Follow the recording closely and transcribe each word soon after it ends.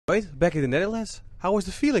Wait, back in the Netherlands. How was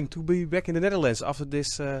the feeling to be back in the Netherlands after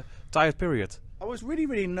this tired period? I was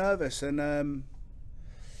really nervous, and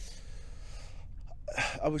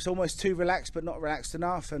I was almost too relaxed, but not relaxed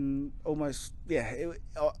enough, and almost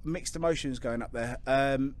mixed emotions going up there.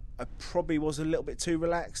 I probably was a little bit too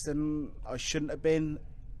relaxed, and I shouldn't have been.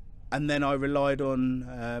 And then I relied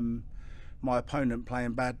on my opponent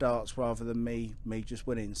playing bad darts rather than me just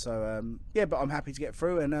winning. So but I'm happy to get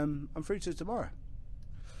through, and I'm through to tomorrow.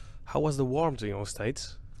 How was the warmth on stage?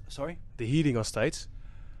 Sorry? The heating on stage?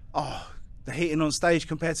 Oh, the heating on stage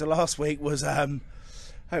compared to last week was it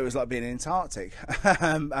was like being in Antarctic.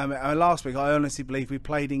 Last week, I honestly believe we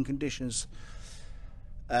played in conditions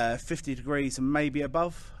 50 degrees and maybe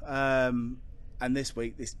above. And this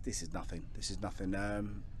week, this is nothing. This is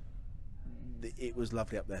nothing. It was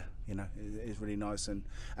lovely up there. You know, it is really nice,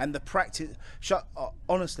 and the practice.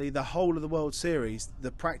 Honestly, the whole of the World Series,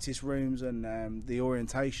 the practice rooms and the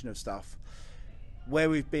orientation of stuff, where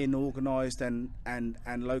we've been organised and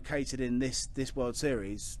located in this World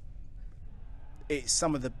Series, it's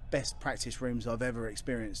some of the best practice rooms I've ever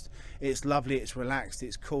experienced. It's lovely, it's relaxed,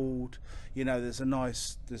 it's cooled. You know, there's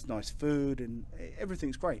nice food, and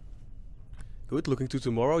everything's great. Good. Looking to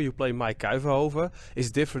tomorrow, you play Mike Kuivenhoven.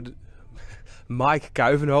 Is different. Mike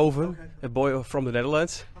Kuivenhoven, Okay. a boy from the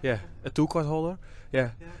Netherlands. Yeah, a two-card holder.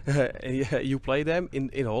 Yeah, you play them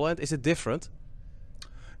in Holland. Is it different?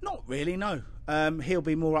 Not really, no. He'll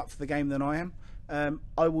be more up for the game than I am.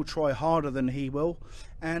 I will try harder than he will,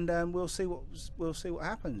 and we'll see what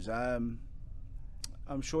happens. I'm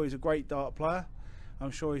sure he's a great dart player.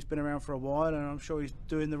 I'm sure he's been around for a while, and I'm sure he's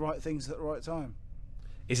doing the right things at the right time.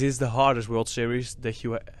 Is this the hardest World Series that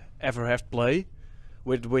you ever have played?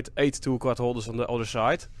 With 8 two-card holders on the other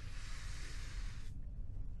side?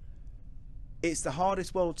 It's the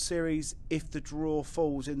hardest World Series if the draw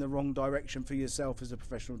falls in the wrong direction for yourself as a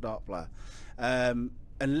professional dart player.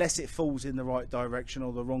 Unless it falls in the right direction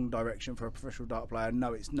or the wrong direction for a professional dart player,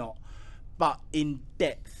 no, it's not. But in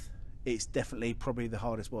depth, it's definitely probably the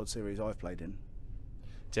hardest World Series I've played in.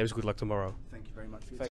 James, good luck tomorrow. Thank you very much for your time.